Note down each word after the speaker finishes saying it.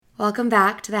Welcome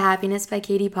back to the Happiness by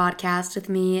Katie podcast with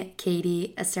me,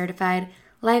 Katie, a certified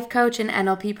life coach and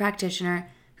NLP practitioner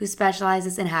who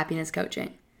specializes in happiness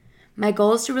coaching. My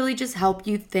goal is to really just help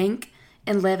you think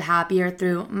and live happier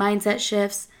through mindset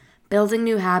shifts, building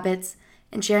new habits,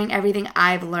 and sharing everything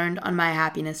I've learned on my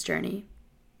happiness journey.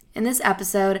 In this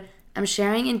episode, I'm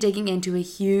sharing and digging into a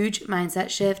huge mindset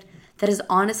shift that has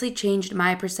honestly changed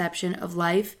my perception of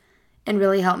life and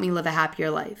really helped me live a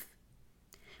happier life.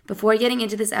 Before getting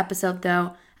into this episode,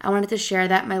 though, I wanted to share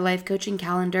that my life coaching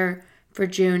calendar for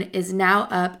June is now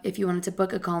up if you wanted to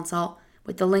book a consult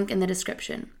with the link in the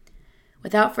description.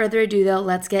 Without further ado, though,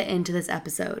 let's get into this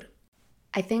episode.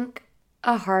 I think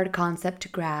a hard concept to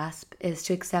grasp is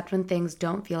to accept when things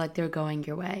don't feel like they're going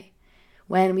your way.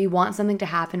 When we want something to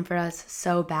happen for us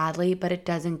so badly, but it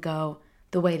doesn't go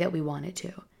the way that we want it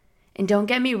to. And don't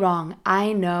get me wrong,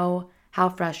 I know how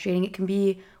frustrating it can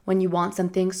be when you want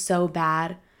something so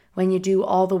bad, when you do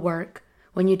all the work,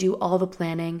 when you do all the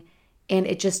planning, and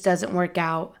it just doesn't work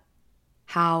out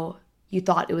how you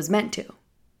thought it was meant to.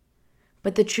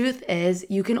 But the truth is,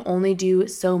 you can only do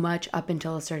so much up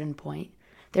until a certain point.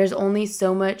 There's only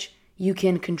so much you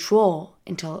can control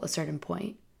until a certain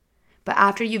point. But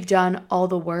after you've done all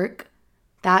the work,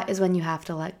 that is when you have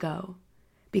to let go.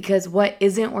 Because what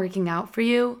isn't working out for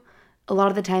you, a lot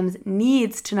of the times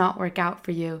needs to not work out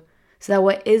for you, so that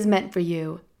what is meant for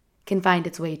you can find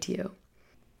its way to you.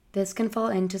 This can fall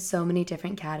into so many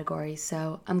different categories,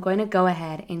 so I'm going to go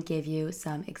ahead and give you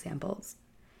some examples.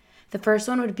 The first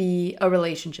one would be a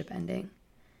relationship ending.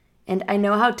 And I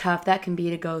know how tough that can be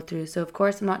to go through, so of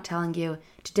course I'm not telling you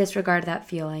to disregard that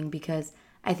feeling because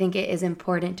I think it is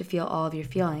important to feel all of your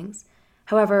feelings.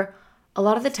 However, a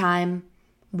lot of the time,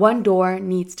 one door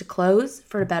needs to close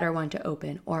for a better one to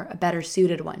open, or a better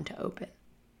suited one to open.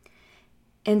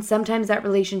 And sometimes that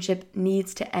relationship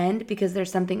needs to end because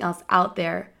there's something else out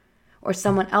there or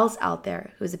someone else out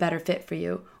there who's a better fit for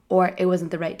you, or it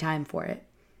wasn't the right time for it.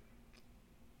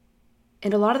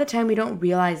 And a lot of the time we don't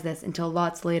realize this until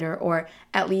lots later, or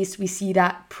at least we see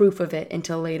that proof of it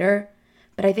until later.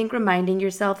 But I think reminding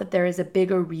yourself that there is a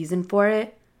bigger reason for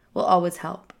it will always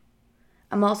help.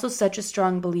 I'm also such a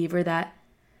strong believer that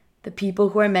the people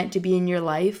who are meant to be in your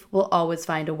life will always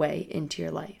find a way into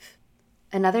your life.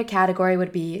 Another category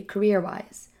would be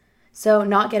career-wise. So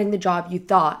not getting the job you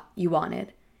thought you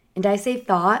wanted. And I say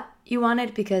thought you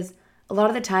wanted because a lot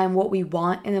of the time what we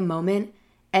want in the moment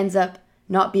ends up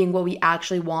not being what we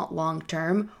actually want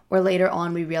long-term, or later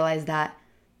on we realize that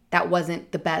that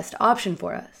wasn't the best option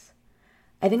for us.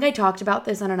 I think I talked about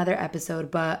this on another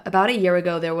episode, but about a year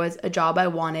ago there was a job I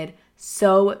wanted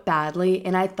so badly,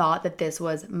 and I thought that this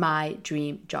was my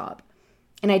dream job.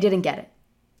 And I didn't get it.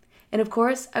 And of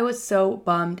course, I was so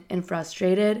bummed and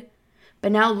frustrated.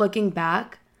 But now looking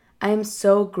back, I am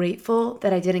so grateful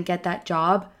that I didn't get that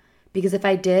job, because if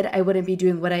I did, I wouldn't be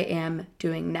doing what I am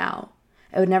doing now.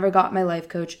 I would never got my life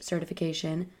coach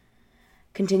certification,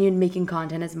 continued making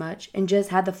content as much, and just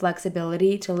had the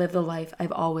flexibility to live the life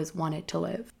I've always wanted to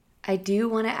live. I do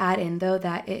want to add in, though,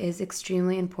 that it is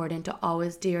extremely important to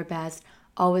always do your best,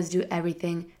 always do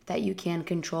everything that you can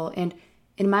control. And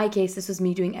in my case, this was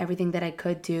me doing everything that I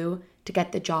could do to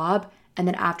get the job. And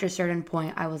then after a certain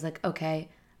point, I was like, okay,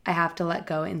 I have to let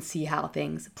go and see how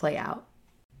things play out.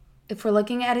 If we're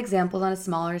looking at examples on a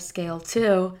smaller scale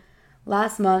too,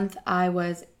 last month I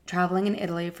was traveling in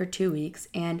Italy for 2 weeks,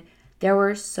 and there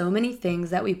were so many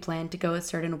things that we planned to go a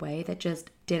certain way that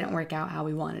just didn't work out how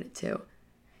we wanted it to.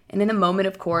 And in the moment,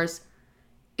 of course,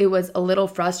 it was a little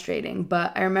frustrating,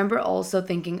 but I remember also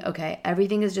thinking, okay,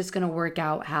 everything is just going to work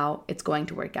out how it's going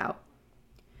to work out.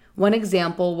 One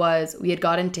example was we had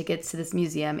gotten tickets to this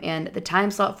museum, and the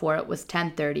time slot for it was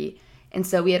 10:30, and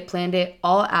so we had planned it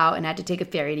all out and had to take a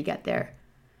ferry to get there.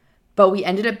 But we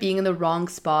ended up being in the wrong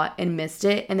spot and missed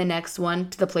it, and the next one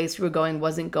to the place we were going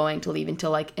wasn't going to leave until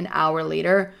like an hour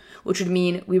later, which would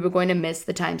mean we were going to miss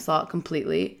the time slot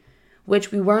completely,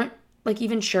 which we weren't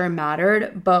even sure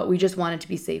mattered, but we just wanted to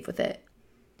be safe with it.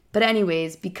 But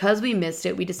anyways, because we missed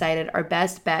it, we decided our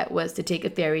best bet was to take a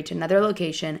ferry to another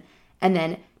location and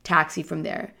then taxi from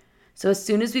there. So as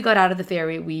soon as we got out of the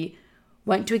ferry, we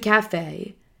went to a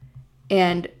cafe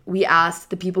and we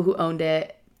asked the people who owned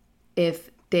it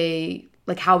if they,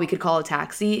 how we could call a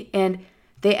taxi. And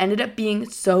they ended up being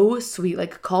so sweet,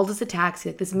 called us a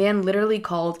taxi. This man literally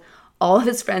called all of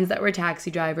his friends that were taxi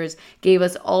drivers, gave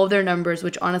us all of their numbers,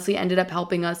 which honestly ended up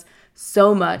helping us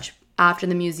so much after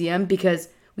the museum because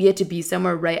we had to be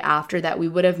somewhere right after that we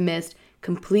would have missed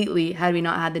completely had we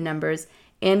not had the numbers,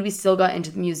 and we still got into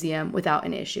the museum without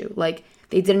an issue.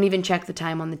 They didn't even check the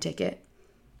time on the ticket,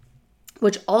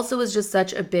 which also was just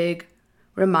such a big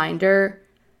reminder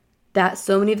that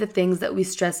so many of the things that we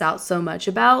stress out so much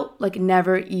about, like,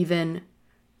 never even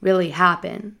really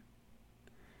happen.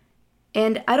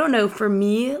 And I don't know, for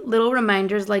me, little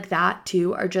reminders like that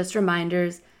too are just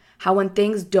reminders how when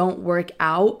things don't work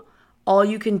out, all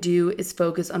you can do is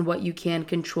focus on what you can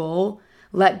control,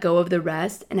 let go of the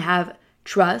rest, and have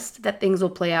trust that things will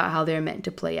play out how they're meant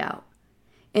to play out.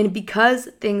 And because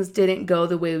things didn't go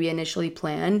the way we initially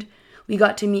planned, we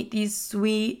got to meet these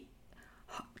sweet,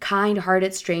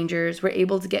 kind-hearted strangers, were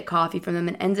able to get coffee from them,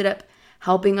 and ended up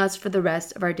helping us for the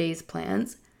rest of our day's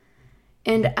plans.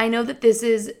 And I know that this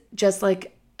is just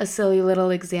like a silly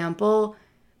little example,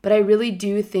 but I really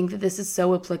do think that this is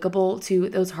so applicable to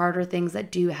those harder things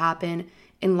that do happen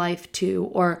in life too,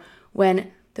 or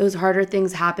when those harder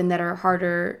things happen that are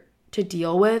harder to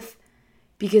deal with,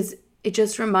 because it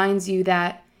just reminds you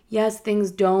that, yes,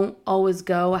 things don't always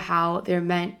go how they're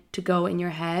meant to go in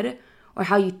your head or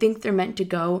how you think they're meant to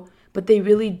go, but they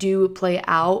really do play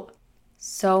out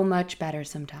so much better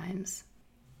sometimes.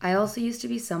 I also used to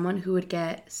be someone who would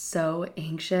get so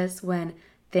anxious when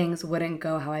things wouldn't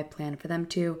go how I planned for them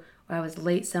to, or I was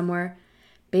late somewhere.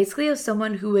 Basically, I was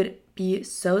someone who would be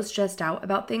so stressed out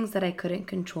about things that I couldn't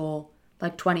control,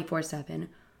 like 24/7,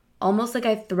 almost like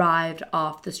I thrived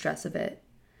off the stress of it.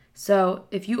 So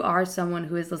if you are someone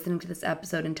who is listening to this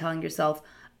episode and telling yourself,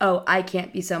 oh, I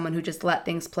can't be someone who just let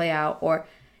things play out or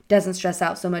doesn't stress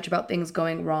out so much about things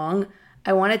going wrong,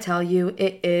 I want to tell you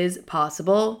it is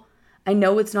possible. I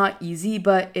know it's not easy,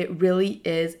 but it really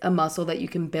is a muscle that you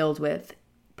can build with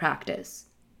practice.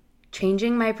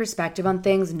 Changing my perspective on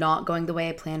things not going the way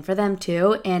I planned for them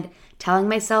too, and telling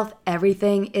myself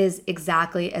everything is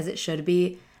exactly as it should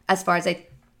be as far as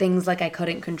things like I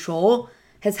couldn't control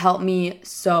has helped me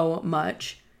so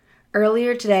much.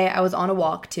 Earlier today, I was on a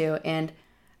walk too, and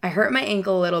I hurt my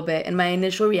ankle a little bit, and my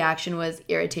initial reaction was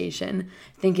irritation,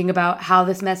 thinking about how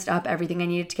this messed up everything I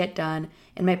needed to get done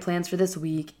and my plans for this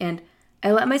week, and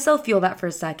I let myself feel that for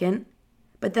a second,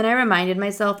 but then I reminded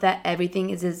myself that everything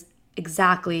is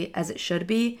exactly as it should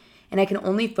be, and I can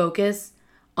only focus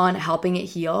on helping it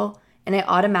heal, and I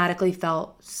automatically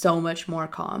felt so much more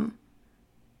calm.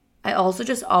 I also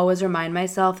just always remind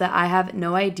myself that I have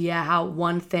no idea how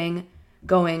one thing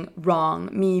going wrong,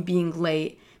 me being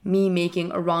late, me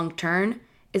making a wrong turn,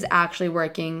 is actually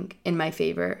working in my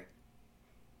favor.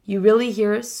 You really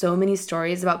hear so many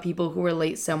stories about people who were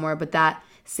late somewhere, but that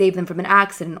saved them from an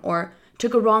accident or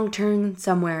took a wrong turn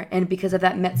somewhere, and because of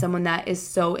that met someone that is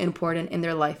so important in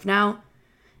their life now.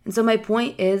 And so my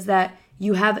point is that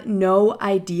you have no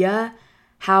idea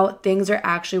how things are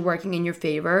actually working in your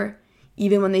favor,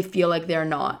 even when they feel like they're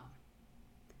not.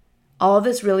 All of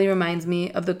this really reminds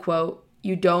me of the quote,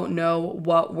 "You don't know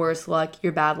what worse luck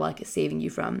your bad luck is saving you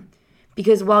from."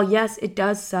 Because while yes, it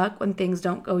does suck when things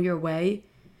don't go your way,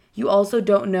 you also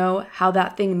don't know how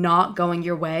that thing not going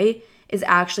your way is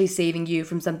actually saving you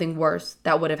from something worse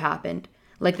that would have happened,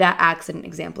 like that accident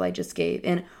example I just gave.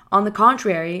 And on the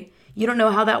contrary, you don't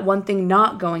know how that one thing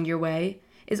not going your way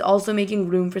is also making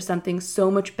room for something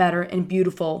so much better and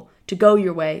beautiful to go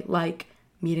your way, like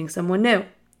meeting someone new.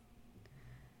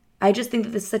 I just think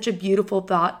that this is such a beautiful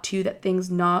thought too, that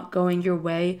things not going your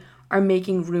way are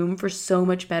making room for so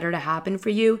much better to happen for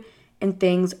you, and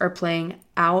things are playing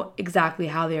out exactly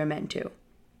how they are meant to.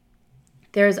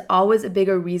 There is always a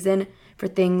bigger reason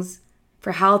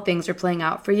for how things are playing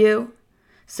out for you.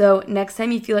 So next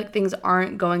time you feel like things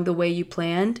aren't going the way you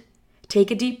planned,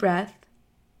 take a deep breath,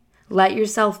 let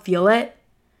yourself feel it,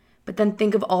 but then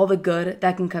think of all the good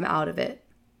that can come out of it.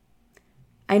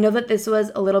 I know that this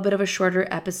was a little bit of a shorter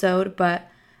episode, but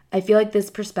I feel like this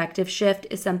perspective shift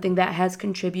is something that has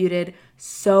contributed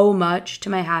so much to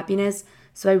my happiness,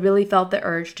 so I really felt the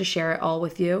urge to share it all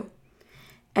with you.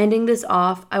 Ending this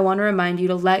off, I want to remind you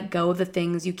to let go of the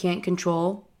things you can't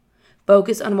control,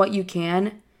 focus on what you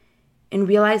can, and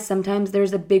realize sometimes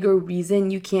there's a bigger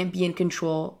reason you can't be in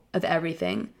control of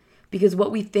everything, because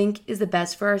what we think is the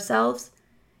best for ourselves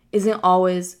isn't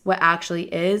always what actually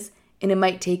is, and it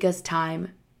might take us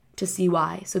time to see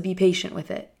why, so be patient with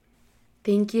it.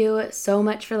 Thank you so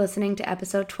much for listening to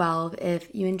episode 12.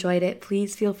 If you enjoyed it,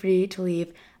 please feel free to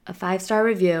leave a 5-star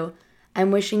review.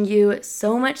 I'm wishing you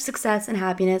so much success and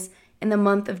happiness in the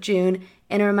month of June,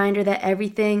 and a reminder that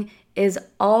everything is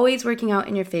always working out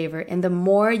in your favor, and the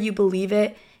more you believe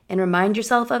it and remind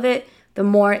yourself of it, the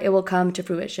more it will come to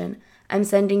fruition. I'm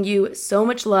sending you so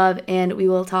much love, and we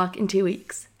will talk in 2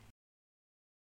 weeks.